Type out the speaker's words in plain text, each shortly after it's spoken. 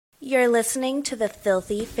You're listening to the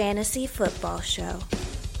Filthy Fantasy Football Show.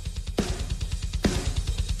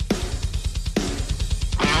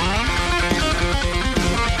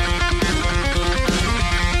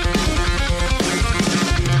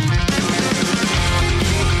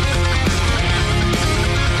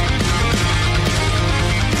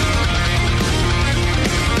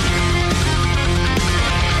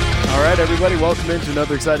 All right, everybody, welcome into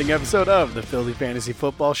another exciting episode of the Filthy Fantasy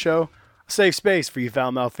Football Show. A safe space for you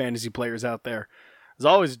foul-mouthed fantasy players out there. As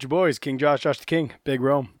always, it's your boys, King Josh, Josh the King, Big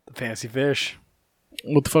Rome, the Fantasy Fish.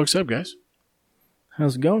 What the fuck's up, guys?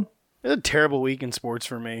 How's it going? It's a terrible week in sports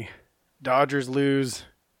for me. Dodgers lose.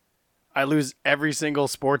 I lose every single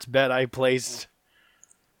sports bet I placed.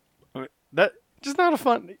 That just not a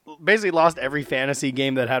fun. Basically lost every fantasy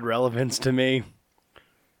game that had relevance to me.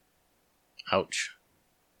 Ouch.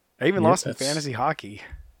 I even lost in fantasy hockey.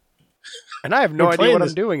 And I have no idea what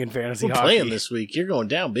I'm doing in fantasy hockey. We're playing this week. You're going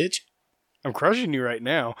down, bitch. I'm crushing you right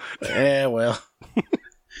now. Well.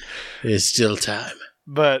 It's still time.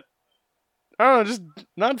 But, I don't know, just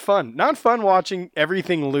not fun. Not fun watching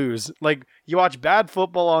everything lose. Like, you watch bad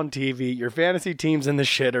football on TV, your fantasy team's in the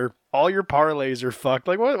shitter, all your parlays are fucked.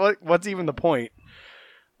 Like, what's even the point?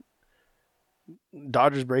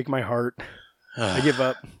 Dodgers break my heart. I give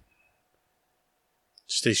up.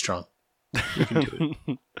 Stay strong. You can do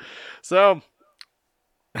it. So,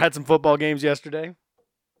 had some football games yesterday.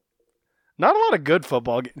 Not a lot of good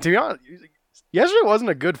football games. To be honest, yesterday wasn't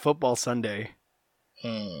a good football Sunday.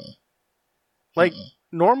 Like,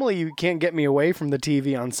 normally you can't get me away from the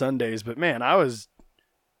TV on Sundays, but man, I was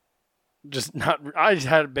just not... I just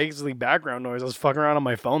had basically background noise. I was fucking around on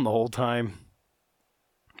my phone the whole time.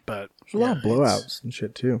 But There's a lot of blowouts and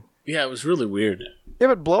shit, too. Yeah, it was really weird. yeah,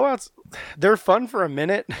 but blowouts, they're fun for a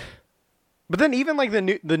minute. But then even like the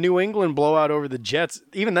New England blowout over the Jets,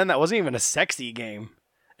 even then that wasn't even a sexy game.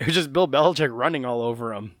 It was just Bill Belichick running all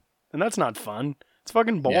over them. And that's not fun. It's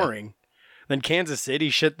fucking boring. Yeah. Then Kansas City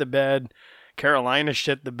shit the bed. Carolina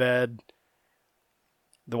shit the bed.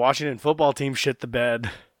 The Washington football team shit the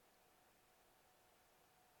bed.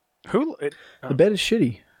 The bed is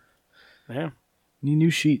shitty. Yeah. Need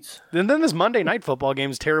new sheets. And then this Monday night football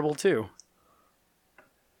game is terrible too.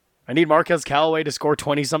 I need Marquez Callaway to score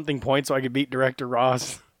 20-something points so I could beat Director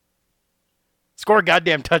Ross. Score a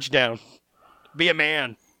goddamn touchdown. Be a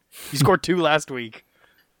man. He scored 2 last week.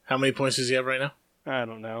 How many points does he have right now? I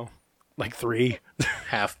don't know. Like 3.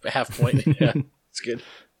 Half point. Yeah, it's good.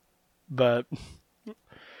 But,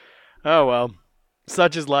 oh well.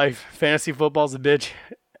 Such is life. Fantasy football's a bitch.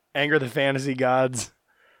 Anger the fantasy gods.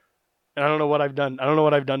 And I don't know what I've done. I don't know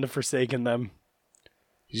what I've done to forsaken them.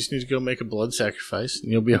 You just need to go make a blood sacrifice, and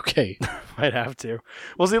you'll be okay. Might have to.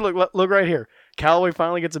 Well, see, look right here. Callaway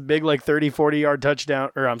finally gets a big, 30, 40-yard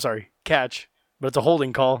touchdown, or I'm sorry, catch, but it's a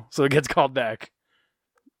holding call, so it gets called back.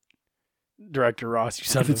 Director Ross, you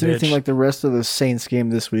son of a bitch. If it's anything like the rest of the Saints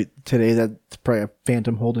game today, that's probably a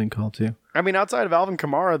phantom holding call, too. I mean, outside of Alvin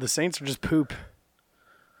Kamara, the Saints are just poop.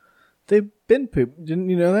 They've been poop. Didn't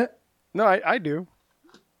you know that? No, I do.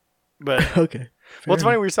 But okay. Well, it's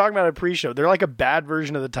funny, we were talking about it pre-show. They're like a bad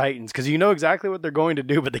version of the Titans because you know exactly what they're going to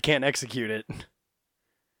do, but they can't execute it.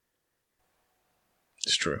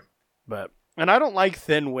 It's true. And I don't like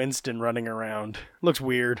thin Winston running around. Looks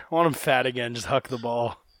weird. I want him fat again. Just huck the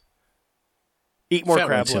ball. Eat more Fat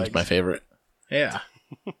crab Winston's legs. My favorite. Yeah.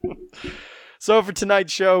 So for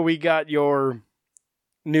tonight's show, we got your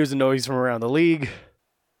news and noise from around the league.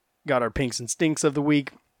 Got our pinks and stinks of the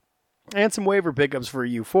week. And some waiver pickups for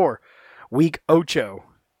you for Week Ocho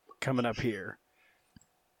coming up here.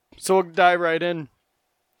 So we'll dive right in.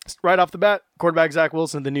 Right off the bat, quarterback Zach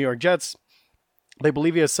Wilson of the New York Jets. They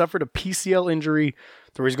believe he has suffered a PCL injury,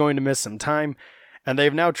 so he's going to miss some time. And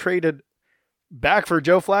they've now traded back for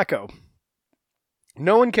Joe Flacco.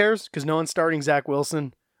 No one cares because no one's starting Zach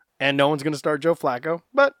Wilson, and no one's going to start Joe Flacco,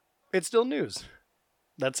 but it's still news.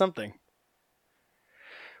 That's something.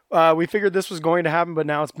 We figured this was going to happen, but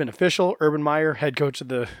now it's been official. Urban Meyer, head coach of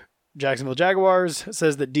the Jacksonville Jaguars,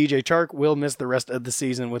 says that DJ Chark will miss the rest of the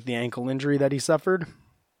season with the ankle injury that he suffered.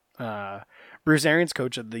 Bruce Arians,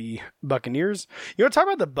 coach of the Buccaneers. You want to talk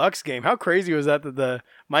about the Bucs game? How crazy was that the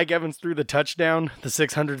Mike Evans threw the touchdown, the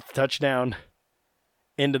 600th touchdown,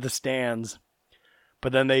 into the stands?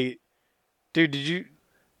 But then did you...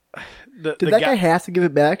 Did that guy have to give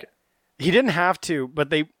it back? He didn't have to, but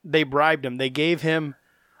they bribed him. They gave him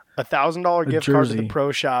 $1,000 gift card to the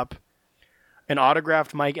pro shop, an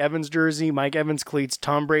autographed Mike Evans jersey, Mike Evans cleats,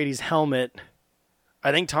 Tom Brady's helmet,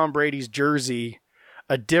 I think Tom Brady's jersey,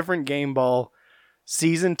 a different game ball,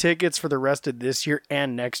 season tickets for the rest of this year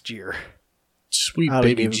and next year. Sweet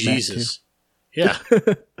baby Jesus. Yeah.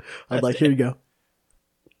 I'm like, here you go.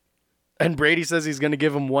 And Brady says he's going to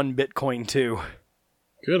give him 1 Bitcoin too.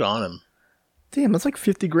 Good on him. Damn, that's like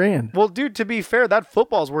 $50,000. Well, dude, to be fair, that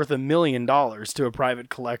football's worth $1 million to a private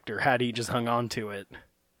collector had he just hung on to it.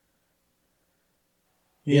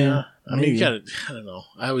 Yeah. I mean, maybe. you gotta, I don't know.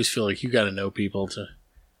 I always feel like you gotta know people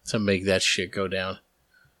to make that shit go down.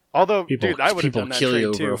 Although, People, dude, I would have people done that kill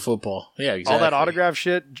you trade over too. a football. Yeah, exactly. All that autograph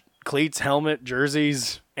shit, cleats, helmet,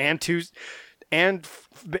 jerseys, and two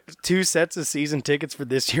sets of season tickets for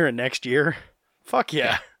this year and next year. Fuck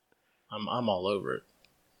yeah. I'm all over it.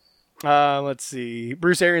 Let's see.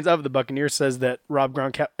 Bruce Arians of the Buccaneers says that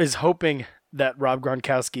is hoping that Rob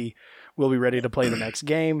Gronkowski will be ready to play the next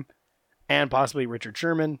game, and possibly Richard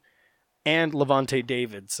Sherman and Levante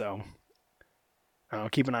David. So I'll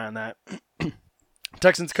keep an eye on that.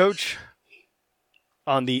 Texans coach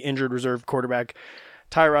on the injured reserve quarterback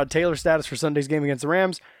Tyrod Taylor status for Sunday's game against the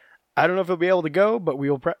Rams. I don't know if he'll be able to go, but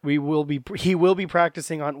he will be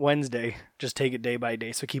practicing on Wednesday. Just take it day by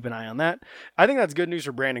day, so keep an eye on that. I think that's good news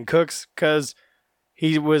for Brandon Cooks because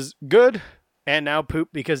he was good and now poop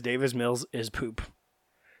because Davis Mills is poop.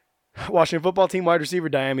 Washington football team wide receiver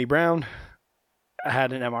Diami Brown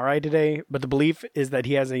had an MRI today, but the belief is that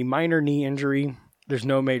he has a minor knee injury. There's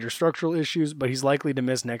no major structural issues, but he's likely to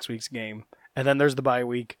miss next week's game. And then there's the bye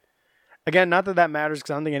week. Again, not that matters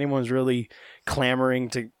because I don't think anyone's really clamoring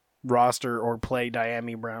to roster or play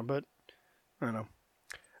Diami Brown, but I don't know.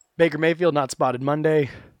 Baker Mayfield not spotted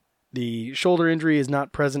Monday. The shoulder injury is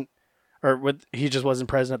not present, he just wasn't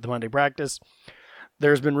present at the Monday practice.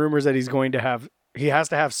 There's been rumors that he has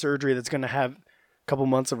to have surgery that's going to have a couple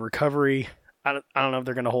months of recovery. I don't know if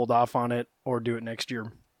they're going to hold off on it or do it next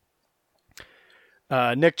year.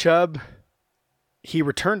 Nick Chubb, he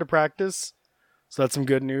returned to practice, so that's some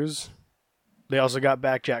good news. They also got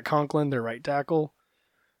back Jack Conklin, their right tackle.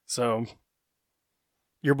 So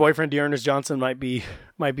your boyfriend Dearness Johnson might be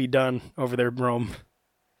done over there, Rome.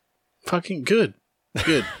 Fucking good.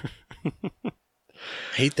 Good.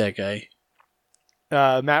 Hate that guy.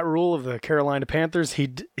 Matt Rule of the Carolina Panthers,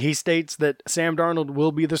 he states that Sam Darnold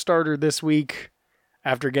will be the starter this week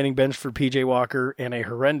after getting benched for PJ Walker in a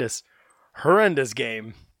horrendous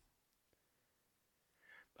game.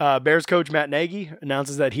 Bears coach Matt Nagy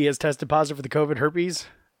announces that he has tested positive for the COVID herpes,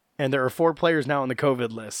 and there are 4 players now on the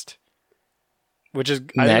COVID list, which is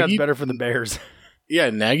I think that's better for the Bears. Yeah,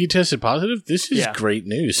 Nagy tested positive? This is great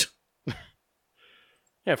news.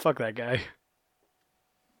 Yeah, fuck that guy.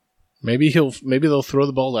 Maybe they'll throw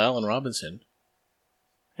the ball to Allen Robinson.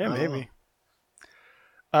 Yeah, maybe.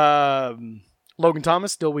 Logan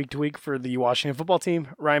Thomas still week to week for the Washington football team.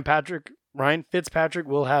 Ryan Fitzpatrick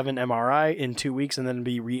will have an MRI in 2 weeks and then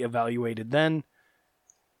be reevaluated then.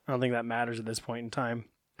 I don't think that matters at this point in time.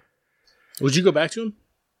 Would you go back to him?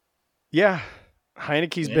 Yeah.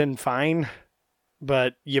 Heineke's been fine,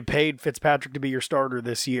 but you paid Fitzpatrick to be your starter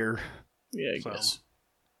this year. Yeah, I guess.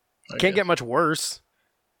 Can't get much worse.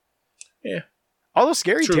 Yeah. Although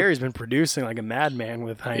Scary Terry's been producing like a madman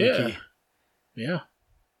with Heineke. Yeah.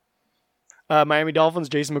 Miami Dolphins,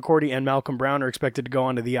 Jason McCourty and Malcolm Brown are expected to go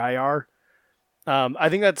onto the IR. I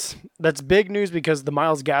think that's big news because the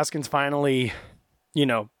Myles Gaskin's finally,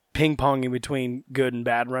 ping-ponging between good and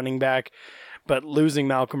bad running back. But losing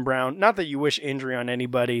Malcolm Brown, not that you wish injury on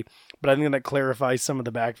anybody, but I think that clarifies some of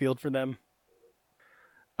the backfield for them.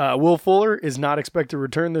 Will Fuller is not expected to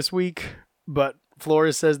return this week, but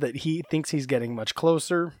Flores says that he thinks he's getting much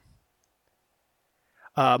closer.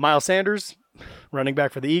 Miles Sanders, running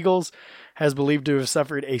back for the Eagles, has believed to have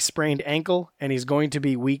suffered a sprained ankle, and he's going to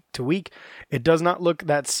be week to week. It does not look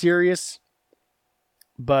that serious,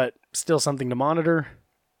 but still something to monitor.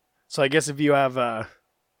 So I guess if you have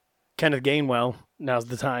Kenneth Gainwell, now's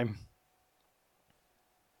the time.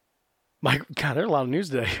 God, there's a lot of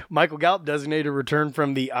news today. Michael Gallup designated a return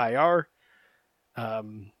from the IR.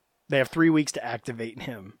 They have 3 weeks to activate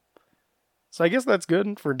him. So I guess that's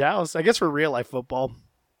good for Dallas. I guess for real life football.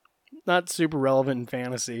 Not super relevant in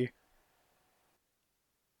fantasy.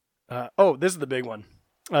 This is the big one.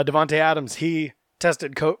 Devontae Adams, he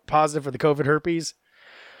tested positive for the COVID herpes.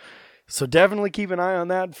 So definitely keep an eye on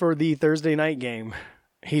that for the Thursday night game.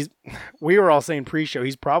 We were all saying pre-show,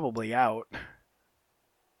 he's probably out.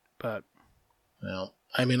 But well,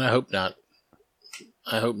 I mean, I hope not.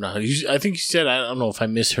 I think you said, I don't know if I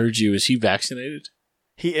misheard you. Is he vaccinated?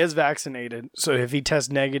 He is vaccinated. So if he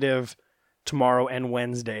tests negative tomorrow and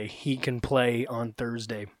Wednesday, he can play on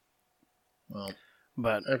Thursday. Well,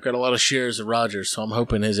 but I've got a lot of shares of Rodgers, so I'm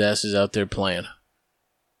hoping his ass is out there playing.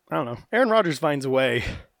 I don't know. Aaron Rodgers finds a way.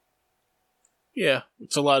 Yeah,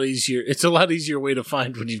 it's a lot easier. It's a lot easier way to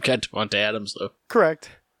find when you've got Devontae Adams, though. Correct.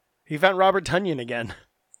 He found Robert Tonyan again.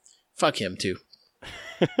 Fuck him, too.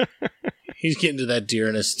 He's getting to that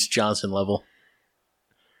Dearness Johnson level.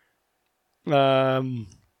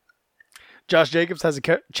 Josh Jacobs has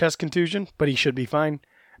a chest contusion, but he should be fine.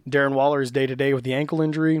 Darren Waller is day-to-day with the ankle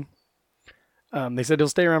injury. They said he'll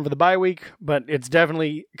stay around for the bye week, but it's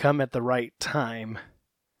definitely come at the right time. I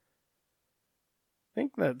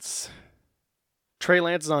think that's... Trey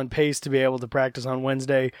Lance is on pace to be able to practice on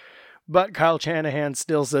Wednesday, but Kyle Shanahan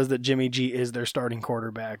still says that Jimmy G is their starting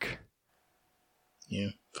quarterback. Yeah,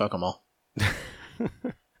 fuck them all. I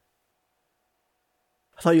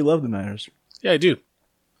thought you loved the Niners. Yeah, I do.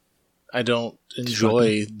 I don't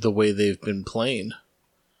enjoy the way they've been playing.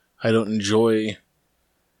 I don't enjoy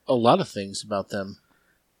a lot of things about them.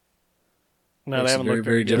 No, they haven't very, looked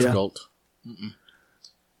very good. difficult. Yeah.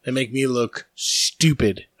 They make me look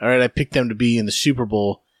stupid. All right, I picked them to be in the Super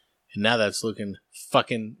Bowl, and now that's looking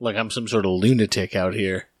fucking like I'm some sort of lunatic out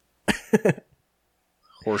here.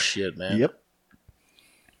 Horse shit, man. Yep.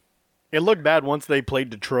 It looked bad once they played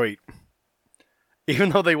Detroit. Even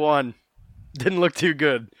though they won, didn't look too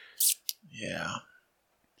good. Yeah,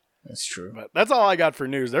 that's true. But that's all I got for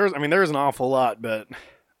news. There's an awful lot, but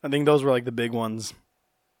I think those were like the big ones.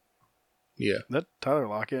 Yeah. That Tyler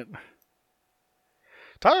Lockett.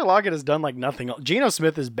 Tyler Lockett has done like nothing else. Geno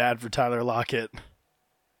Smith is bad for Tyler Lockett.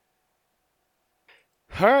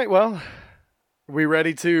 All right, well, we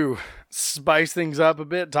ready to spice things up a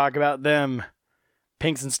bit, talk about them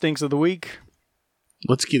pinks and stinks of the week?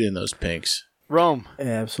 Let's get in those pinks. Rome,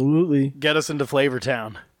 Absolutely. get us into Flavor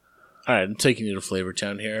Town. All right, I'm taking you to Flavor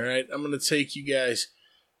Town here. All right, I'm going to take you guys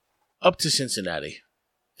up to Cincinnati.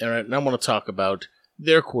 All right, and I want to talk about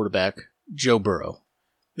their quarterback, Joe Burrow.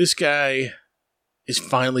 This guy is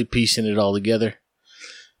finally piecing it all together.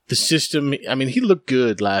 The system, I mean, he looked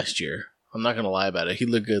good last year. I'm not going to lie about it. He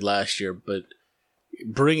looked good last year, but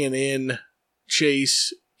bringing in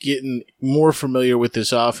Chase, getting more familiar with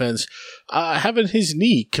this offense, having his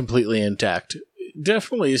knee completely intact,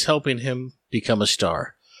 definitely is helping him become a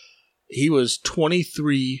star. He was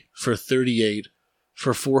 23 for 38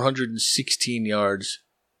 for 416 yards,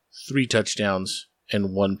 3 touchdowns,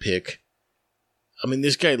 and 1 pick. I mean,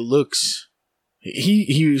 this guy looks...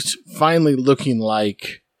 He's finally looking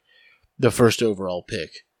like the first overall pick.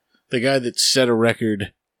 The guy that set a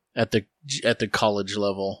record at the college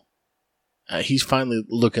level. He's finally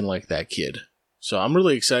looking like that kid. So I'm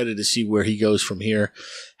really excited to see where he goes from here,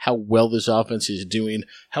 how well this offense is doing,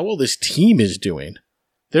 how well this team is doing.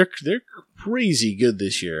 They're crazy good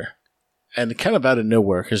this year. And kind of out of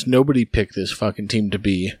nowhere, because nobody picked this fucking team to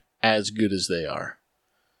be as good as they are.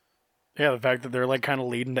 Yeah, the fact that they're like kind of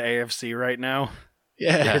leading the AFC right now.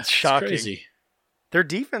 Yeah, it's shocking. Crazy. Their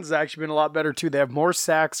defense has actually been a lot better too. They have more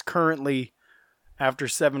sacks currently after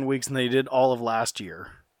 7 weeks than they did all of last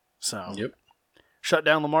year. So, Yep. Shut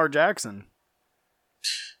down Lamar Jackson.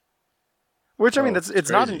 Which, I mean,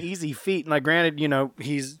 it's not an easy feat. And like, granted,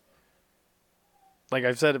 he's, like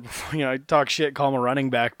I've said it before, I talk shit, call him a running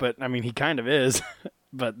back, but I mean, he kind of is.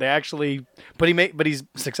 But they actually, but he's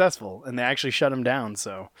successful, and they actually shut him down.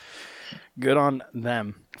 So, good on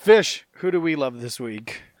them. Fish, who do we love this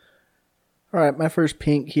week? All right, my first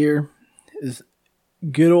pink here is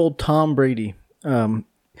good old Tom Brady. 20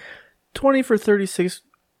 for 36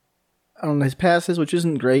 on his passes, which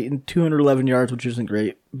isn't great, and 211 yards, which isn't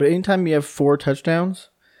great. But anytime you have 4 touchdowns,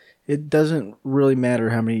 it doesn't really matter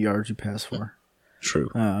how many yards you pass for. True.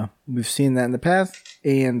 We've seen that in the past,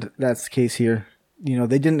 and that's the case here.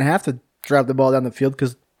 They didn't have to drive the ball down the field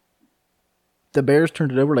because the Bears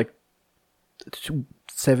turned it over like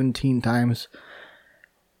 17 times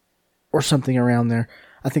or something around there.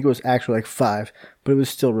 I think it was actually like 5, but it was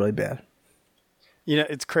still really bad.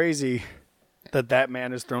 It's crazy that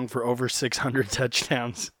man has thrown for over 600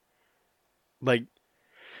 touchdowns. Like,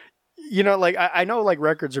 I know like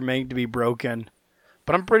records are made to be broken,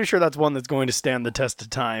 but I'm pretty sure that's one that's going to stand the test of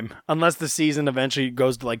time, unless the season eventually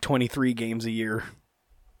goes to like 23 games a year.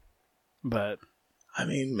 But I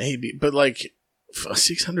mean, maybe, but like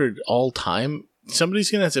 600 all time,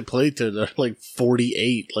 somebody's gonna have to play to like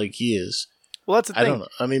 48, like he is. Well, that's the thing. I don't know.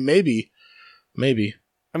 I mean, maybe.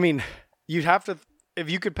 I mean, you'd have to, if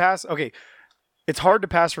you could pass. Okay, it's hard to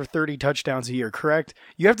pass for 30 touchdowns a year, correct?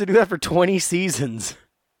 You have to do that for 20 seasons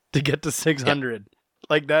to get to 600. Yeah.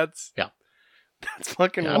 Like that's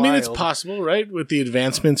fucking wild. I mean, it's possible, right? With the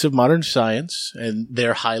advancements of modern science and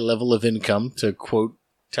their high level of income, to quote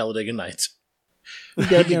Talladega Nights. You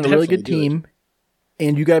got to be on a really good team,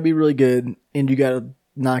 and you got to be really good, and you got to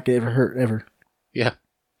not get hurt ever. Yeah.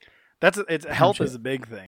 Health is a big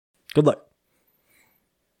thing. Good luck.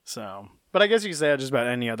 So, but I guess you could say that just about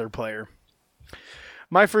any other player.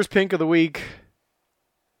 My first pink of the week,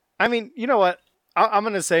 I mean, you know what? I'm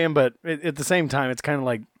going to say him, but at the same time, it's kind of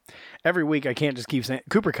like every week I can't just keep saying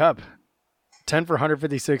Cooper Kupp. 10 for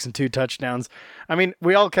 156 and 2 touchdowns. I mean,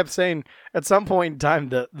 we all kept saying at some point in time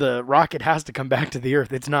the rocket has to come back to the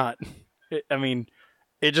earth. It's not.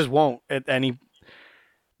 It just won't.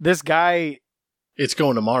 This guy... It's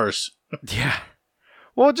going to Mars. Yeah.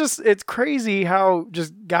 Well, it's crazy how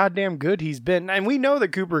just goddamn good he's been. And we know that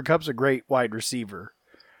Cooper Kupp's a great wide receiver.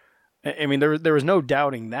 I mean, there was no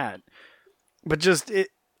doubting that. But just...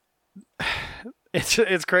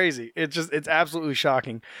 It's crazy. It's absolutely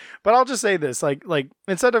shocking. But I'll just say this, like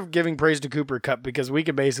instead of giving praise to Cooper Kupp, because we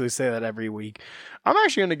could basically say that every week, I'm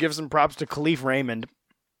actually going to give some props to Khalif Raymond.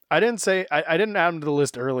 I didn't add him to the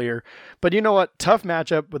list earlier, but you know what? Tough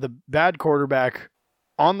matchup with a bad quarterback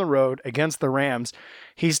on the road against the Rams.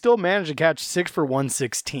 He still managed to catch 6 for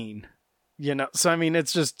 116. You know, so I mean,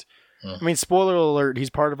 it's just, I mean, spoiler alert, he's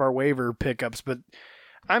part of our waiver pickups, but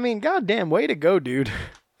I mean, goddamn, way to go, dude.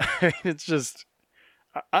 It's just.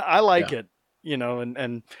 I like it, you know, and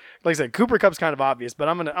like I said, Cooper Kupp's kind of obvious, but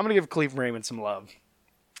I'm gonna give Khalif Raymond some love.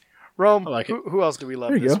 Rome, I like it. Who else do we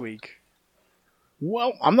love this week?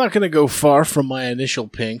 Well, I'm not gonna go far from my initial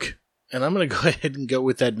pink, and I'm gonna go ahead and go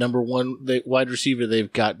with that number one wide receiver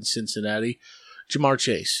they've got in Cincinnati, Ja'Marr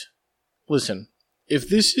Chase. Listen, if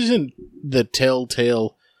this isn't the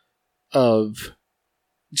telltale of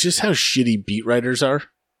just how shitty beat writers are.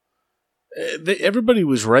 Everybody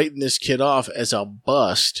was writing this kid off as a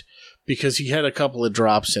bust because he had a couple of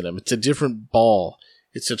drops in him. It's a different ball.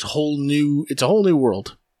 It's a whole new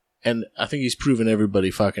world. And I think he's proven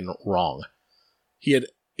everybody fucking wrong. He had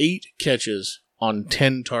 8 catches on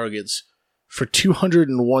 10 targets for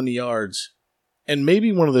 201 yards. And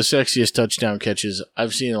maybe one of the sexiest touchdown catches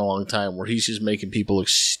I've seen in a long time where he's just making people look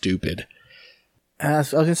stupid. I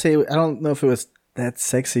was going to say, I don't know if it was that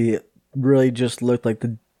sexy. It really just looked like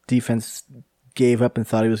the defense gave up and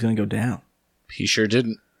thought he was going to go down. He sure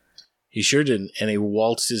didn't. And he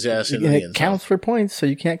waltzed his ass into the end zone. It counts for points, so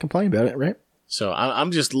you can't complain about it, right? So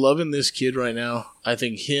I'm just loving this kid right now. I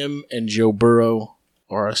think him and Joe Burrow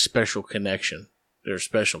are a special connection. They're a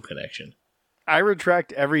special connection. I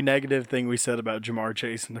retract every negative thing we said about Ja'Marr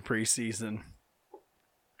Chase in the preseason.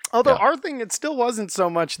 Although our thing, it still wasn't so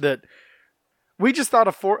much that we just thought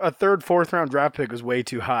a third, fourth round draft pick was way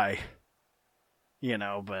too high. You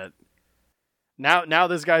know, but now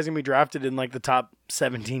this guy's going to be drafted in like the top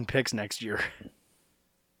 17 picks next year.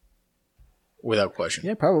 Without question.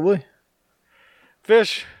 Yeah, probably.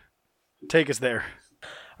 Fish, take us there.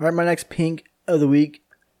 All right, my next pink of the week,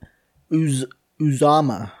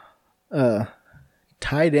 Uzama.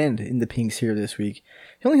 Tight end in the pinks here this week.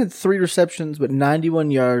 He only had 3 receptions, but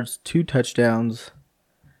 91 yards, 2 touchdowns.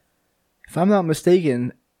 If I'm not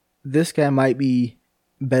mistaken, this guy might be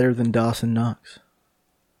better than Dawson Knox.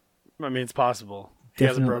 I mean, it's possible. He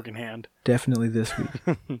has a broken hand. Definitely this week.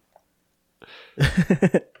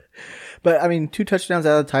 But, I mean, 2 touchdowns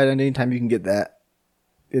out of the tight end, anytime you can get that,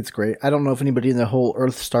 it's great. I don't know if anybody in the whole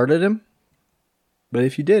earth started him, but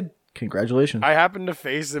if you did, congratulations. I happened to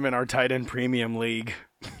face him in our tight end premium league.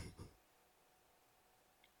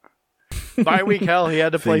 Bye week hell, he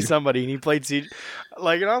had to play somebody, and he played CJ.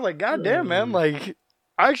 Like, and I was like, God damn, man. Like,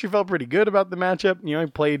 I actually felt pretty good about the matchup. You know, he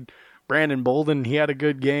played Brandon Bolden. He had a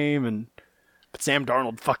good game, but Sam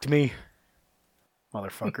Darnold fucked me.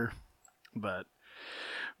 Motherfucker. But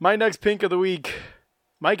my next pink of the week,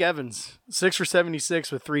 Mike Evans. 6 for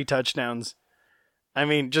 76 with 3 touchdowns. I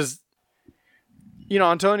mean, just, you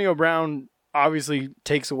know, Antonio Brown obviously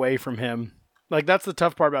takes away from him. Like, that's the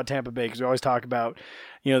tough part about Tampa Bay, because we always talk about,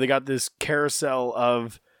 you know, they got this carousel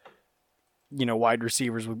of, you know, wide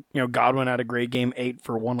receivers. You know, Godwin had a great game, 8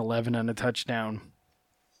 for 111 and a touchdown.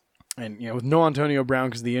 And, you know, with no Antonio Brown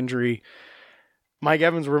because of the injury, Mike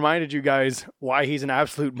Evans reminded you guys why he's an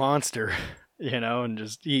absolute monster, you know, and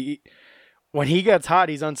just when he gets hot,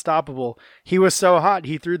 he's unstoppable. He was so hot,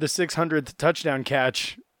 he threw the 600th touchdown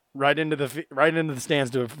catch right into the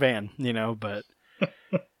stands to a fan, you know, but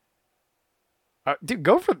dude,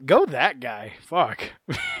 go that guy. Fuck.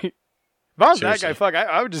 If I was that guy, fuck,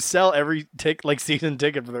 I would just sell every season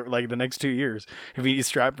ticket for the next 2 years if he's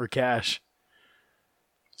strapped for cash.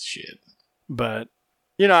 Shit. But,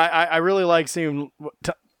 you know, I really like seeing,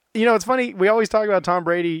 you know, it's funny. We always talk about Tom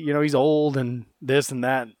Brady, you know, he's old and this and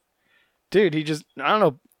that. Dude, he just, I don't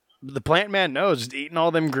know. The plant man knows, just eating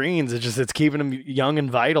all them greens. It's keeping him young and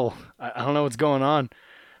vital. I don't know what's going on.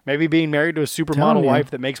 Maybe being married to a supermodel wife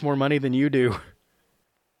that makes more money than you do.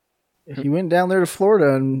 He went down there to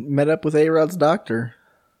Florida and met up with A-Rod's doctor.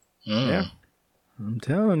 Yeah. I'm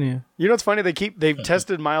telling you. You know what's funny? They've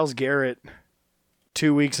tested Myles Garrett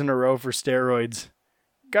 2 weeks in a row for steroids.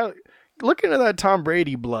 got look into that Tom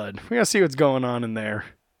Brady blood. We gotta see what's going on in there.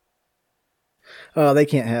 Oh, they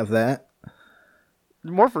can't have that.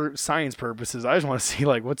 More for science purposes. I just want to see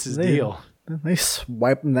like what's his deal. They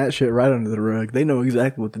swiping that shit right under the rug. They know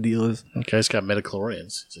exactly what the deal is. Okay, he's got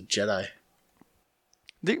midichlorians. He's a Jedi.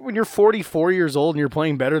 When you're 44 years old and you're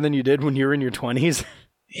playing better than you did when you were in your 20s.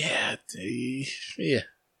 Yeah,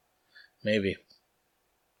 maybe.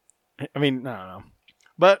 I mean, I don't know.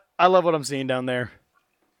 But I love what I'm seeing down there.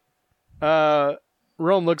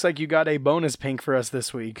 Rome, looks like you got a bonus pink for us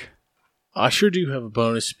this week. I sure do have a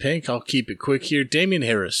bonus pink. I'll keep it quick here. Damian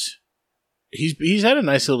Harris. He's had a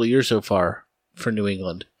nice little year so far for New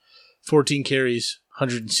England. 14 carries,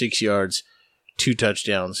 106 yards, 2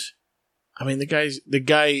 touchdowns. I mean, the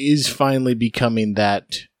guy is finally becoming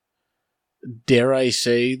that, dare I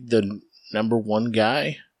say, the number one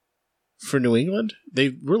guy for New England. They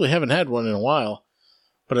really haven't had one in a while,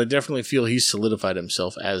 but I definitely feel he's solidified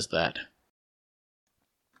himself as that.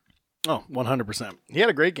 Oh, 100%. He had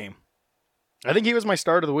a great game. I think he was my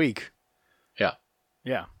start of the week. Yeah.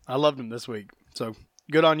 Yeah, I loved him this week. So,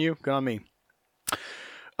 good on you, good on me.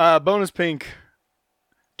 Bonus pink,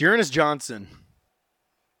 Dearness Johnson.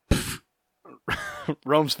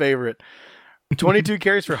 Rome's favorite. 22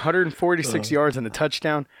 carries for 146 yards and a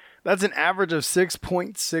touchdown. That's an average of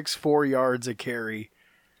 6.64 yards a carry.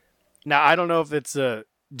 Now, I don't know if it's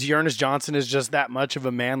Dearness Johnson is just that much of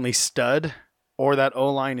a manly stud or that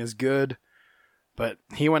O-line is good, but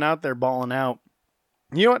he went out there balling out.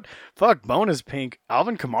 You know what? Fuck, bonus pink,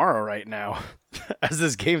 Alvin Kamara right now as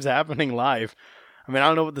this game's happening live. I mean, I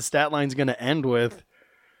don't know what the stat line's going to end with,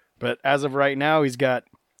 but as of right now, he's got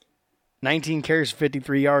 19 carries,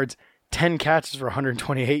 53 yards, 10 catches for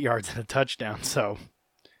 128 yards and a touchdown. So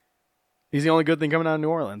he's the only good thing coming out of New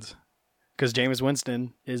Orleans because Jameis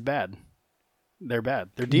Winston is bad. They're bad.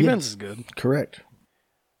 Their defense is good. Correct.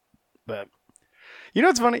 But you know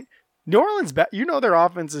what's funny? New Orleans, you know their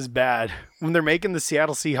offense is bad when they're making the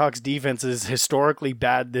Seattle Seahawks defenses historically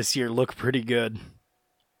bad this year look pretty good.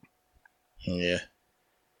 Yeah.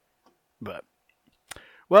 But,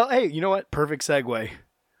 well, hey, you know what? Perfect segue.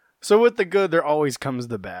 So with the good, there always comes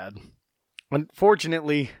the bad.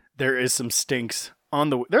 Unfortunately, there is some stinks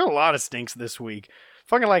there are a lot of stinks this week.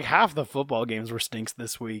 Fucking like half the football games were stinks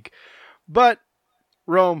this week. But,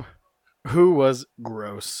 Rome, who was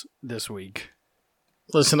gross this week?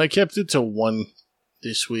 Listen, I kept it to 1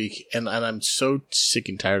 this week, and I'm so sick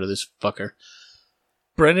and tired of this fucker.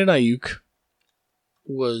 Brandon Ayuk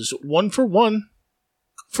was 1 for 1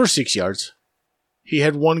 for 6 yards. He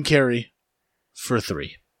had 1 carry for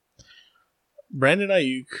 3. Brandon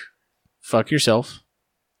Ayuk, fuck yourself.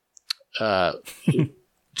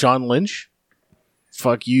 John Lynch,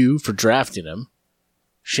 fuck you for drafting him.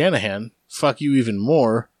 Shanahan, fuck you even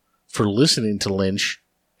more for listening to Lynch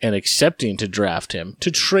and accepting to draft him, to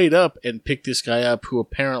trade up and pick this guy up who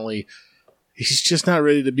apparently he's just not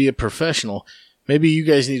ready to be a professional. Maybe you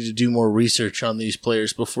guys need to do more research on these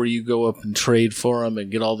players before you go up and trade for them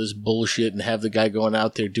and get all this bullshit and have the guy going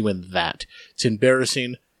out there doing that. It's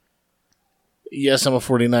embarrassing. Yes, I'm a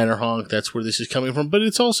 49er honk. That's where this is coming from, but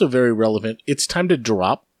it's also very relevant. It's time to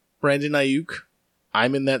drop Brandon Ayuk.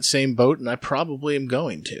 I'm in that same boat, and I probably am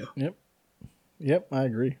going to. Yep, I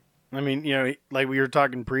agree. I mean, you know, like we were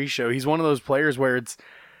talking pre-show, he's one of those players where it's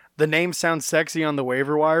the name sounds sexy on the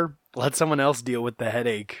waiver wire. Let someone else deal with the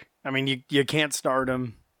headache. I mean, you can't start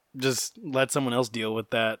him. Just let someone else deal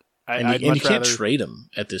with that. And you can't trade him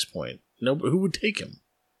at this point. No, who would take him?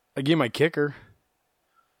 I give my kicker.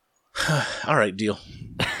 All right, deal.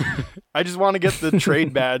 I just want to get the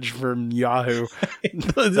trade badge from Yahoo.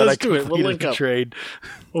 Let's do it. We'll link up. Trade.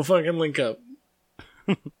 We'll fucking link up.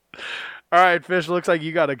 All right, Fish, looks like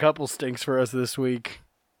you got a couple stinks for us this week.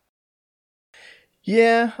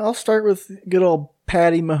 Yeah, I'll start with good old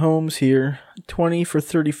Patty Mahomes here. 20 for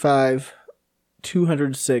 35,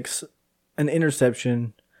 206, an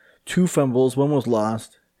interception, 2 fumbles, 1 was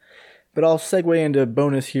lost. But I'll segue into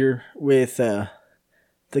bonus here with the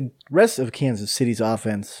rest of Kansas City's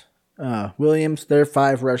offense. Williams, their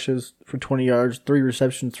 5 rushes for 20 yards, 3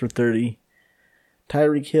 receptions for 30.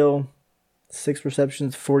 Tyreek Hill, 6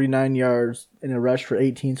 receptions, 49 yards, and a rush for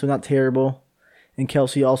 18, so not terrible. And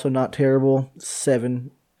Kelsey also not terrible,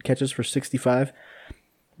 7 catches for 65.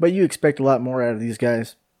 But you expect a lot more out of these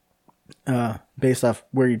guys based off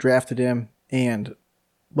where you drafted him and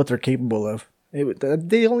what they're capable of.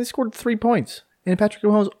 They only scored 3 points, and Patrick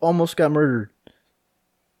Mahomes almost got murdered.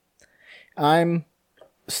 I'm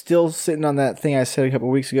still sitting on that thing I said a couple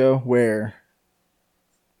weeks ago where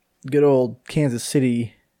good old Kansas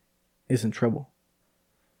City is in trouble.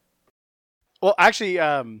 Well, actually,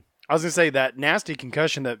 I I was going to say that nasty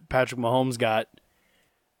concussion that Patrick Mahomes got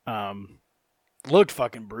looked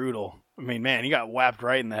fucking brutal. I mean, man, he got whapped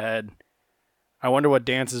right in the head. I wonder what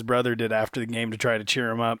Dance's brother did after the game to try to cheer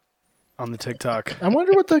him up on the TikTok. I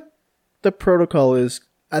wonder what the protocol is.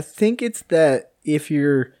 I think it's that if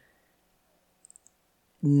your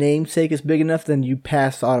namesake is big enough, then you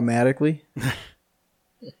pass automatically.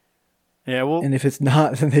 Yeah, well, and if it's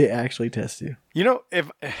not, then they actually test you. You know,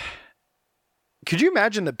 could you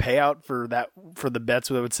imagine the payout for the bets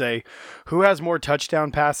that would say who has more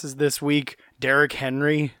touchdown passes this week, Derrick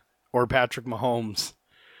Henry or Patrick Mahomes?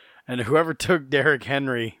 And whoever took Derrick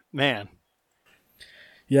Henry, man.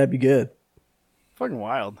 Yeah, it'd be good. Fucking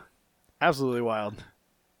wild. Absolutely wild.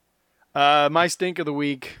 My stink of the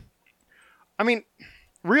week. I mean,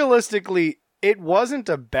 realistically, it wasn't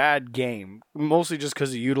a bad game, mostly just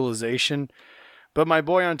because of utilization. But my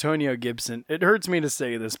boy Antonio Gibson, it hurts me to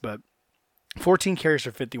say this, but 14 carries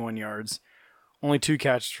for 51 yards. Only 2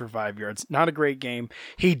 catches for 5 yards. Not a great game.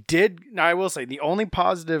 I will say, the only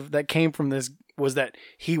positive that came from this was that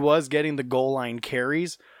he was getting the goal line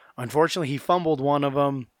carries. Unfortunately, he fumbled one of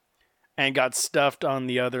them and got stuffed on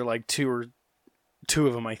the other, like two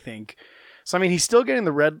of them, I think. So, I mean, he's still getting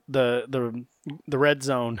the red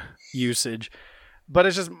zone usage. But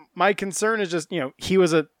it's just, my concern is just, he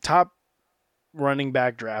was a top running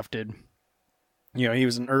back drafted. He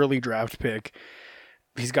was an early draft pick.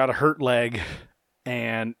 He's got a hurt leg.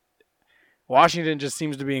 And Washington just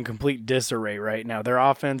seems to be in complete disarray right now. Their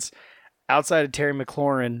offense, outside of Terry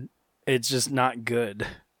McLaurin, it's just not good.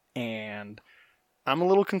 And I'm a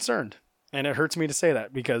little concerned. And it hurts me to say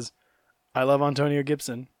that because I love Antonio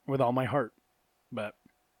Gibson with all my heart. But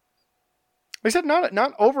like I said,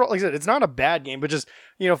 not overall. Like I said, it's not a bad game, but just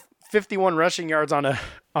 51 rushing yards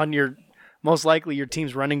on your most likely your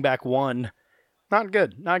team's running back one. Not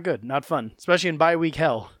good, not fun, especially in bye week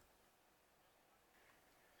hell.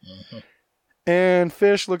 Mm-hmm. And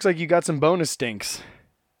Fish, looks like you got some bonus stinks.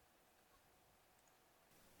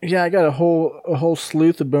 Yeah, I got a whole slew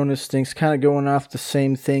of bonus stinks, kind of going off the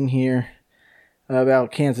same thing here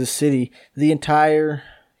about Kansas City. The entire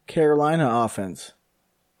Carolina offense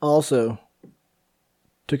also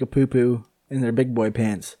took a poo-poo in their big boy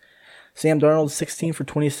pants. Sam Darnold, 16 for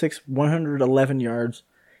 26, 111 yards,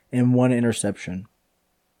 and 1 interception.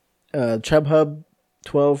 Chubb Hub,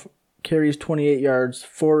 12 carries, 28 yards,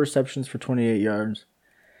 4 receptions for 28 yards.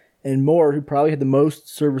 And Moore, who probably had the most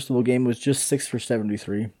serviceable game, was just 6 for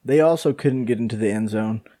 73. They also couldn't get into the end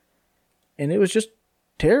zone. And it was just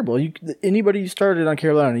terrible. Anybody you started on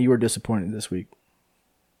Carolina, you were disappointed this week.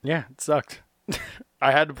 Yeah, it sucked.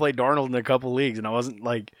 I had to play Darnold in a couple leagues, and I wasn't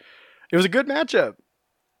like... It was a good matchup.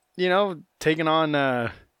 Taking on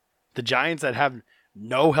the Giants that have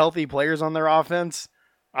no healthy players on their offense.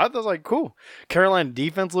 I thought it was like, cool. Carolina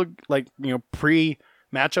defense looked like,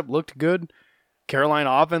 pre-matchup looked good. Carolina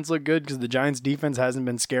offense looked good because the Giants defense hasn't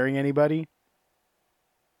been scaring anybody.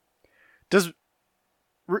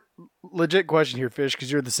 Legit question here, Fish, because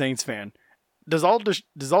you're the Saints fan. Does all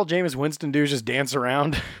Jameis Winston do is just dance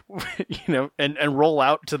around, and roll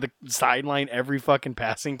out to the sideline every fucking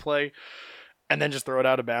passing play, and then just throw it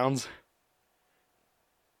out of bounds?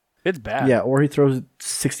 It's bad. Yeah, or he throws it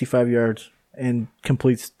 65 yards and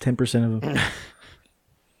completes 10% of them.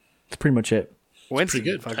 That's pretty much it. Winston,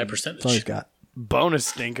 pretty good. High percentage. That's all he's got. Bonus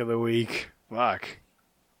stink of the week. Fuck.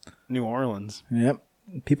 New Orleans. Yep.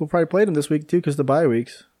 People probably played him this week, too, because of the bye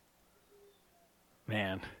weeks.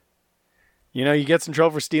 Man. You get some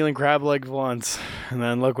trouble for stealing crab legs once, and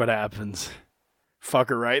then look what happens. Fuck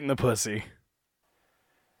her right in the pussy.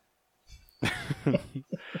 All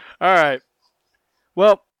right.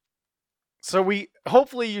 Well, so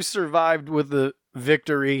hopefully you survived with the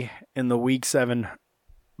victory in the Week 7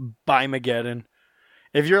 Bye-Mageddon.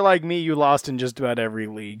 If you're like me, you lost in just about every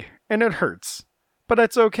league, and it hurts, but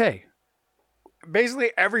that's okay. Basically,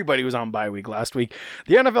 everybody was on bye week last week.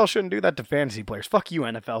 The NFL shouldn't do that to fantasy players. Fuck you,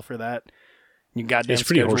 NFL, for that. You goddamn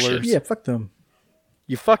schedulers. Yeah, fuck them.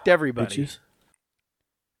 You fucked everybody. Bitches.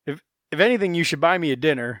 If anything, you should buy me a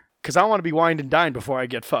dinner, because I want to be wined and dined before I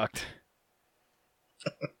get fucked.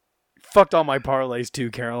 Fucked all my parlays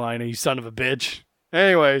too, Carolina, you son of a bitch.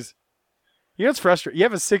 Anyways, it's frustrating. You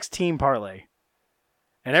have a 6-team parlay,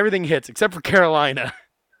 and everything hits except for Carolina.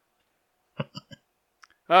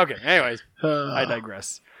 Okay, anyways, I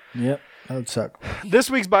digress. Yep, that would suck. This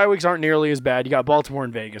week's bye weeks aren't nearly as bad. You got Baltimore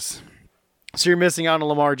and Vegas. So you're missing out on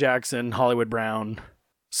Lamar Jackson, Hollywood Brown,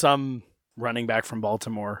 some running back from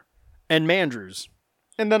Baltimore, and Mandrews.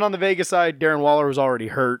 And then on the Vegas side, Darren Waller was already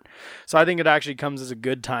hurt. So I think it actually comes as a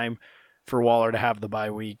good time for Waller to have the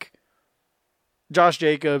bye week. Josh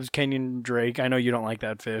Jacobs, Kenyon Drake. I know you don't like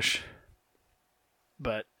that fish,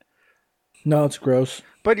 but No, it's gross.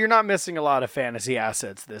 But you're not missing a lot of fantasy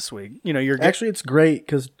assets this week. You know, Actually, it's great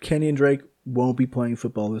because Kenyon Drake won't be playing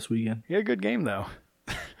football this weekend. He had a good game though.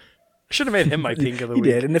 Should have made him my pink of the week.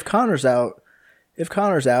 He did, and if Connor's out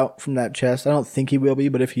from that chest, I don't think he will be,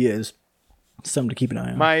 but if he is, it's something to keep an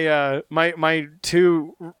eye on. My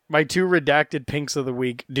two redacted pinks of the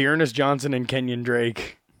week: Dearness Johnson and Kenyon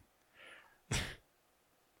Drake.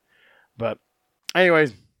 But,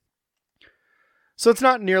 anyways, so it's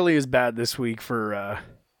not nearly as bad this week for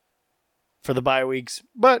the bye weeks,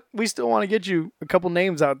 but we still want to get you a couple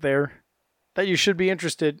names out there that you should be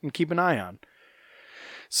interested and keep an eye on.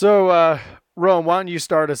 So, Rowan, why don't you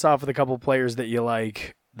start us off with a couple players that you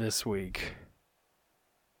like this week?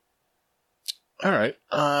 All right.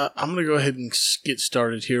 I'm going to go ahead and get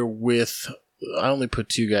started here with, I only put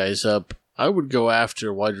 2 guys up. I would go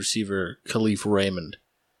after wide receiver Khalif Raymond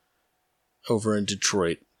over in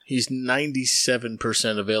Detroit. He's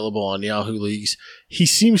 97% available on Yahoo Leagues. He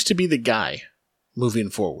seems to be the guy moving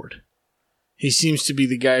forward. He seems to be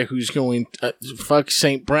the guy who's going, fuck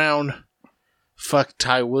St. Brown, fuck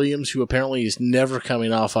Ty Williams, who apparently is never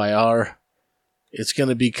coming off IR. It's going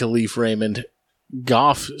to be Khalif Raymond.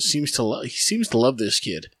 Goff seems to love this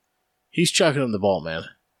kid. He's chucking him the ball, man.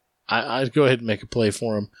 I'd go ahead and make a play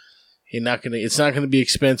for him. It's not gonna be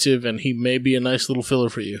expensive, and he may be a nice little filler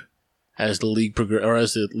for you as the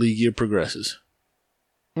league year progresses.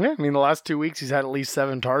 Yeah, I mean the last 2 weeks he's had at least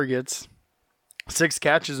 7 targets, 6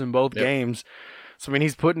 catches in both games. So I mean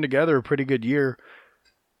he's putting together a pretty good year,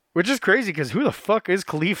 which is crazy because who the fuck is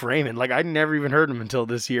Khalif Raymond? Like I never even heard him until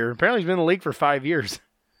this year. Apparently he's been in the league for 5 years.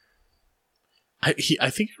 I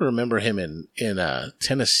think I remember him in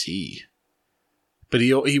Tennessee, but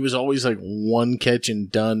he was always like one catch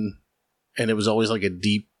and done, and it was always like a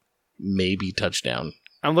deep maybe touchdown.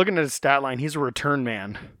 I'm looking at his stat line. He's a return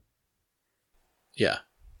man. Yeah.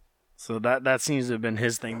 So that seems to have been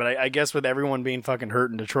his thing. But I guess with everyone being fucking hurt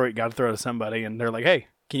in Detroit, got to throw to somebody, and they're like, "Hey,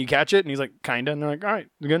 can you catch it?" And he's like, "Kinda." And they're like, "All right,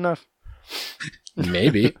 good enough."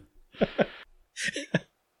 Maybe.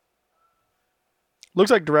 Looks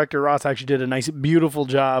like Director Ross actually did a nice, beautiful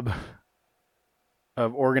job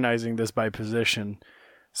of organizing this by position.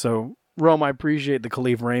 So, Rome, I appreciate the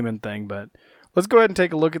Khalif Raymond thing, but let's go ahead and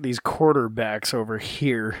take a look at these quarterbacks over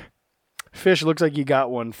here. Fish, looks like you got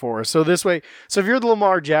one for us. So this way, if you're the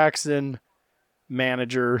Lamar Jackson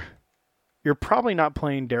manager, you're probably not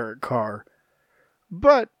playing Derek Carr.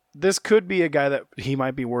 But this could be a guy that he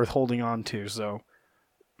might be worth holding on to. So,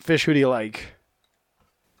 Fish, who do you like?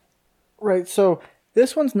 Right, so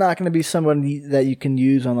this one's not going to be somebody that you can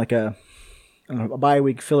use on like a bye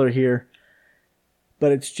week filler here.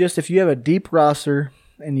 But it's just if you have a deep roster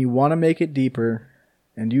and you want to make it deeper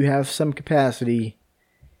and you have some capacity,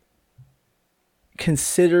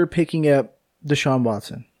 consider picking up Deshaun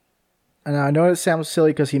Watson. And I know it sounds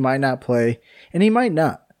silly because he might not play, and he might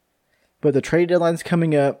not. But the trade deadline's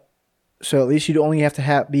coming up, so at least you'd only have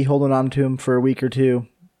to be holding on to him for a week or two,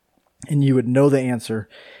 and you would know the answer.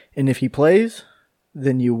 And if he plays,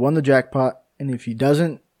 then you won the jackpot. And if he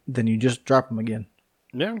doesn't, then you just drop him again.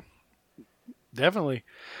 Yeah, definitely.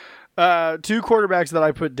 2 quarterbacks that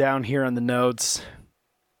I put down here on the notes.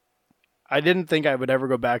 I didn't think I would ever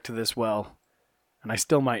go back to this well, and I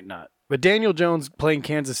still might not. But Daniel Jones playing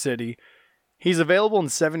Kansas City, he's available in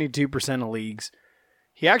 72% of leagues.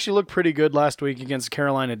 He actually looked pretty good last week against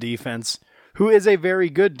Carolina defense, who is a very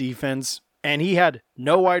good defense. And he had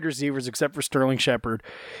no wide receivers except for Sterling Shepard.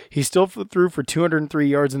 He still threw for 203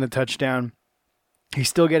 yards in the touchdown. He's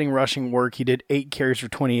still getting rushing work. He did 8 carries for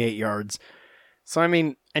 28 yards. So, I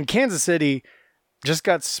mean, and Kansas City just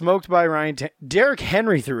got smoked by Ryan. Derrick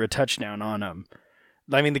Henry threw a touchdown on him.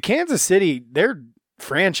 I mean, the Kansas City, their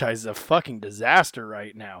franchise is a fucking disaster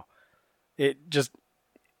right now. It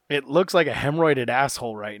looks like a hemorrhoided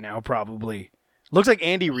asshole right now, probably. Looks like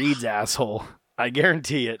Andy Reid's asshole. I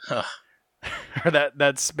guarantee it. Or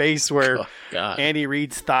that space where Andy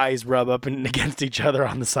Reid's thighs rub up and against each other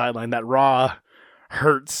on the sideline. That raw,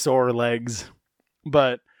 hurt, sore legs.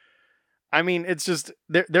 But I mean, it's just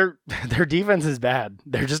their defense is bad.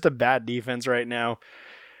 They're just a bad defense right now.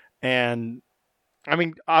 And I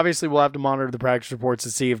mean, obviously, we'll have to monitor the practice reports to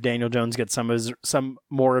see if Daniel Jones gets some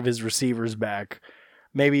more of his receivers back.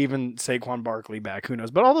 Maybe even Saquon Barkley back. Who knows?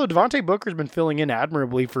 But although Devontae Booker's been filling in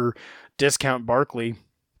admirably for discount Barkley.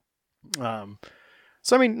 So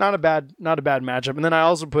I mean, not a bad matchup. And then I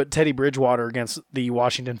also put Teddy Bridgewater against the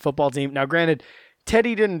Washington football team. Now, granted,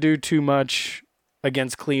 Teddy didn't do too much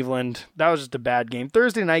against Cleveland. That was just a bad game.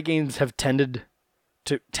 Thursday night games have tended?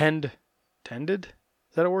 Is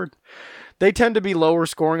that a word? They tend to be lower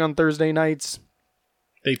scoring on Thursday nights.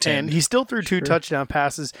 They tend. And he still threw 2 touchdown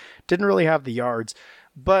passes. Didn't really have the yards.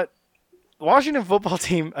 But Washington football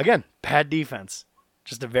team, again, bad defense.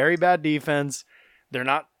 Just a very bad defense. They're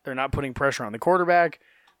not putting pressure on the quarterback.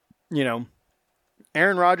 You know,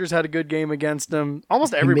 Aaron Rodgers had a good game against them.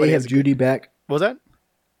 Almost everybody may have Judy back. What was that?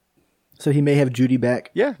 So he may have Judy back.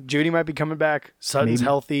 Yeah, Judy might be coming back. Sutton's Maybe.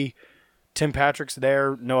 healthy. Tim Patrick's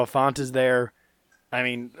there. Noah Fant is there. I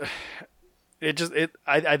mean,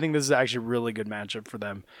 I think this is actually a really good matchup for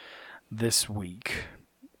them this week.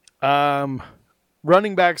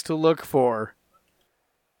 Running backs to look for.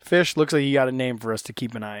 Fish, looks like you got a name for us to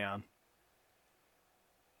keep an eye on.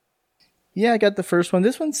 Yeah, I got the first one.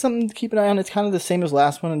 This one's something to keep an eye on. It's kind of the same as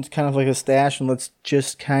last one. It's kind of like a stash, and let's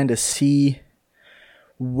just kind of see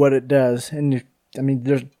what it does. And I mean,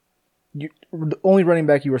 the only running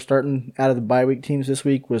back you were starting out of the bye week teams this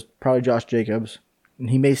week was probably Josh Jacobs, and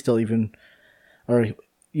he may still even, or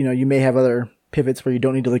you may have other pivots where you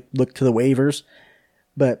don't need to look to the waivers.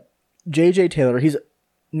 But J.J. Taylor, he's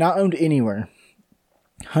not owned anywhere.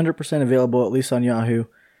 100% available, at least on Yahoo.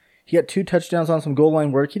 He got 2 touchdowns on some goal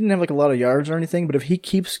line work. He didn't have a lot of yards or anything, but if he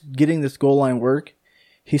keeps getting this goal line work,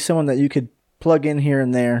 he's someone that you could plug in here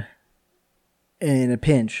and there in a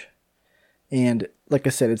pinch. And like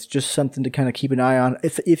I said, it's just something to kind of keep an eye on.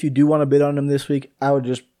 If you do want to bid on him this week, I would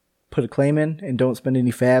just put a claim in and don't spend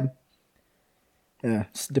any fab. It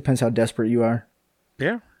depends how desperate you are.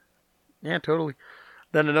 Yeah. Yeah, totally.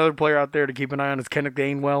 Then another player out there to keep an eye on is Kenneth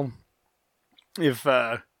Gainwell.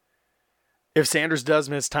 If Sanders does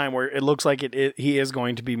miss time, where it looks like he is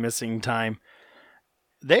going to be missing time,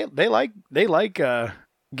 they like Gainwell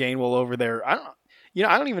over there. I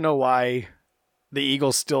don't even know why the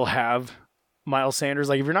Eagles still have Miles Sanders.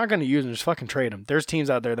 Like, if you're not going to use him, just fucking trade him. There's teams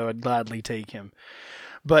out there that would gladly take him.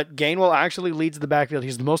 But Gainwell actually leads the backfield.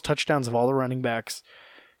 He's the most touchdowns of all the running backs.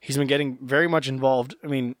 He's been getting very much involved. I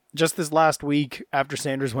mean, just this last week after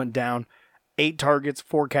Sanders went down, 8 targets,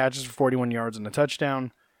 4 catches for 41 yards and a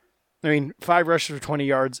touchdown. I mean, 5 rushes for 20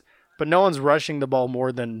 yards, but no one's rushing the ball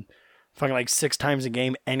more than fucking like 6 times a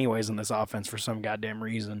game anyways in this offense for some goddamn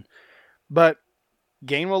reason. But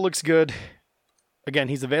Gainwell looks good. Again,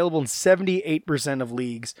 he's available in 78% of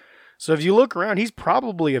leagues. So if you look around, he's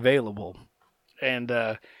probably available. And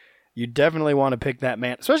you definitely want to pick that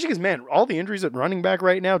man. Especially because, man, all the injuries at running back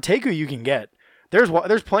right now, take who you can get.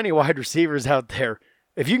 There's plenty of wide receivers out there.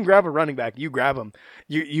 If you can grab a running back, you grab him.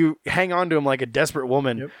 You hang on to him like a desperate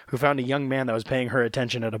woman who found a young man that was paying her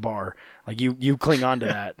attention at a bar. Like, you cling on to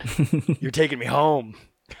that. You're taking me home.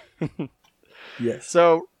 Yes.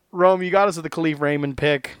 So, Rome, you got us with the Khalif Raymond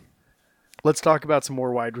pick. Let's talk about some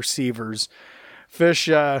more wide receivers. Fish,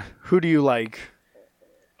 who do you like?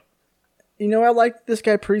 I liked this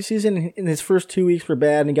guy preseason. In his first 2 weeks were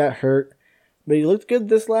bad and he got hurt. But he looked good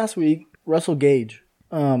this last week. Russell Gage.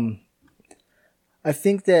 I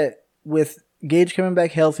think that with Gage coming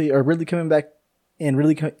back healthy, or Ridley coming back, and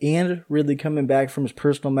Ridley coming back from his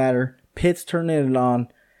personal matter, Pitts turning it on,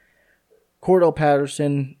 Cordell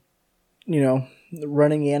Patterson,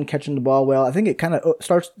 running and catching the ball well. I think it kind of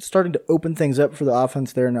starting to open things up for the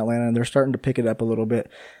offense there in Atlanta, and they're starting to pick it up a little bit.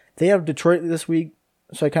 They have Detroit this week,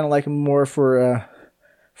 so I kind of like them more for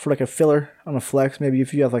like a filler on a flex. Maybe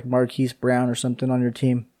if you have like Marquise Brown or something on your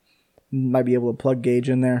team, you might be able to plug Gage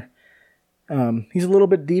in there. He's a little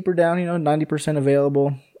bit deeper down, 90%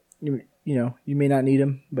 available. You may not need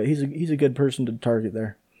him, but he's a good person to target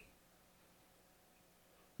there.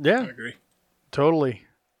 Yeah, I agree. Totally.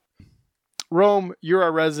 Rome, you're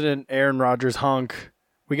our resident Aaron Rodgers hunk.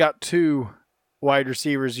 We got 2 wide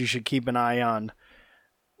receivers you should keep an eye on,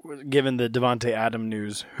 given the Devontae Adams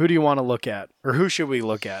news. Who do you want to look at, or who should we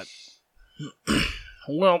look at?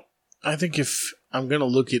 Well, I think if I'm going to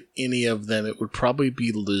look at any of them, it would probably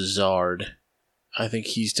be Lazard. I think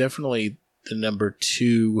he's definitely the number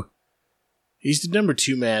 2. He's the number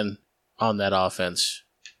 2 man on that offense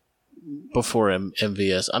before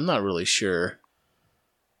MVS. I'm not really sure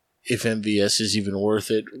if MVS is even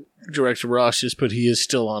worth it. Director Ross just put he is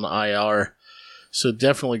still on IR. So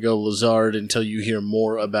definitely go Lazard until you hear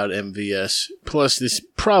more about MVS. Plus, this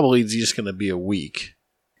probably just going to be a week.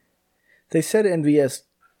 They said MVS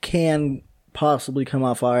can possibly come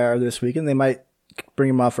off IR this week, and they might bring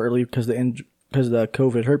him off early because of the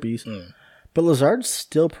COVID herpes. But Lazard's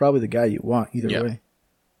still probably the guy you want either way.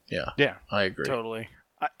 Yeah, I agree. Totally.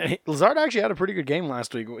 Lazard actually had a pretty good game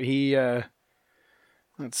last week. He,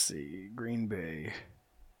 let's see, Green Bay.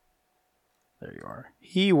 There you are.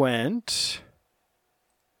 He went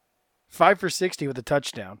 5 for 60 with a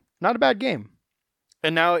touchdown. Not a bad game.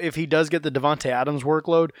 And now if he does get the Devontae Adams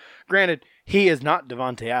workload, granted, he is not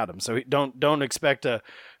Devontae Adams, so don't expect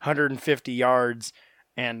 150 yards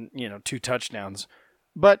and, 2 touchdowns.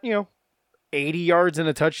 But, 80 yards and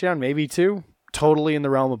a touchdown, maybe 2, totally in the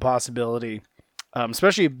realm of possibility.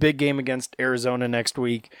 Especially a big game against Arizona next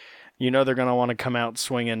week. They're going to want to come out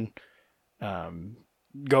swinging,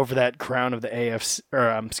 go for that crown of the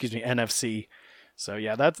NFC. So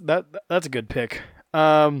yeah, that's a good pick.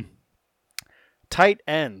 Tight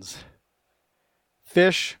ends.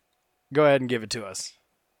 Fish, go ahead and give it to us.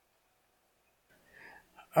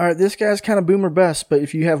 All right, this guy's kind of boomer bust, but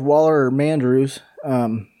if you have Waller or Mandrews,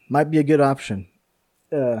 might be a good option.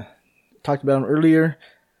 Talked about him earlier.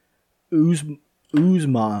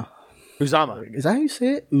 Uzomah. Is that how you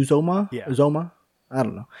say it? Uzomah? Yeah. Uzomah? I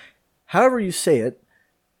don't know. However you say it,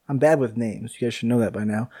 I'm bad with names. You guys should know that by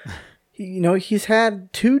now. He's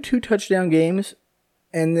had two touchdown games,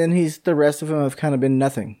 and then the rest of them have kind of been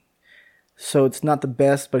nothing. So it's not the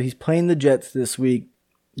best, but he's playing the Jets this week.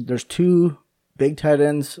 There's 2 big tight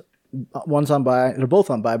ends. One's on bye. They're both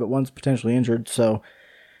on bye, but one's potentially injured. So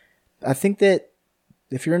I think that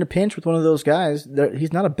if you're in a pinch with one of those guys,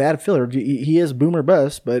 he's not a bad filler. He is boomer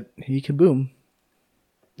bust, but he can boom.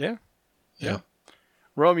 Yeah.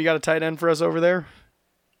 Rome, you got a tight end for us over there?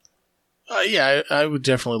 Yeah, I would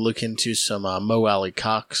definitely look into some Mo Alley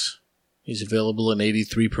Cox. He's available in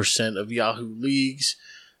 83% of Yahoo leagues.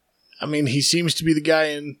 I mean, he seems to be the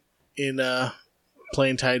guy in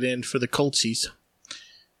playing tight end for the Coltsies.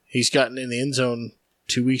 He's gotten in the end zone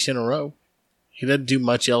 2 weeks in a row. He doesn't do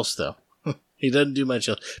much else, though. He doesn't do much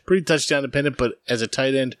else. Pretty touchdown dependent, but as a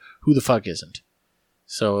tight end, who the fuck isn't?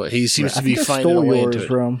 So he seems to be finding a way into it.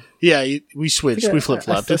 Rome. Yeah, we switched. We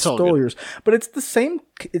flip-flopped. It's all good. Yours. But it's the same.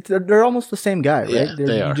 They're almost the same guy, right? Yeah,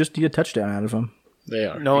 they are. You just need a touchdown out of them. They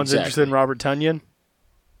are. No one's interested in Robert Tonyan?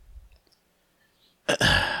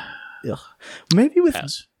 Maybe with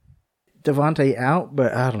Devontae out,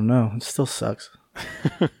 but I don't know. It still sucks.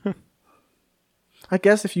 I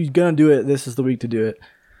guess if you're going to do it, this is the week to do it.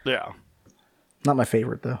 Yeah. Not my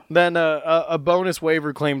favorite, though. Then a bonus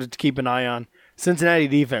waiver claim to keep an eye on. Cincinnati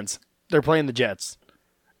defense. They're playing the Jets.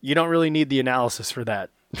 You don't really need the analysis for that.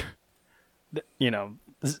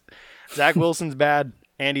 Zach Wilson's bad,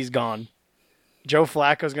 and he's gone. Joe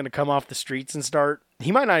Flacco's going to come off the streets and start.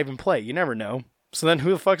 He might not even play. You never know. So then who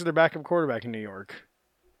the fuck's their backup quarterback in New York?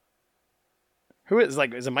 Is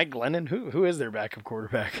it Mike Glennon? Who is their backup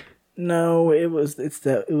quarterback? No, it was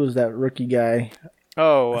that rookie guy.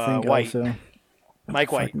 Oh, White. Also.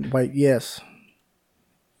 Mike White. White, yes.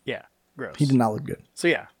 Yeah, gross. He did not look good. So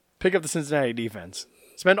yeah, pick up the Cincinnati defense.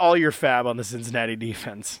 Spend all your fab on the Cincinnati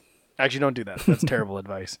defense. Actually, don't do that. That's terrible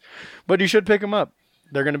advice. But you should pick them up.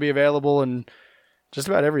 They're going to be available in just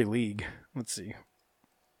about every league. Let's see.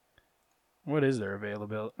 What is their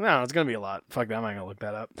availability? No, it's going to be a lot. Fuck that, I'm not going to look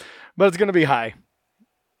that up. But it's going to be high.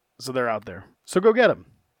 So they're out there. So go get them.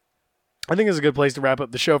 I think it's a good place to wrap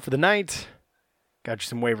up the show for the night. Got you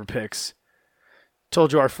some waiver picks.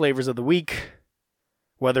 Told you our flavors of the week.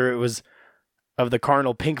 Whether it was of the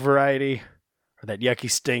Cardinal Pink variety or that yucky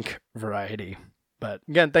stink variety. But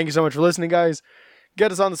again, thank you so much for listening, guys.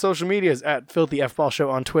 Get us on the social medias at Filthy F Ball Show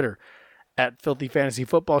on Twitter, at Filthy Fantasy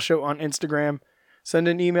Football Show on Instagram. Send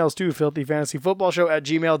in emails to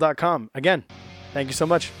filthyfantasyfootballshow@gmail.com. Again, thank you so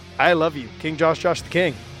much. I love you. King Josh the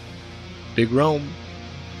King. Big Rome.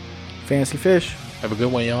 Fantasy Fish. Have a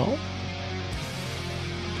good one, y'all.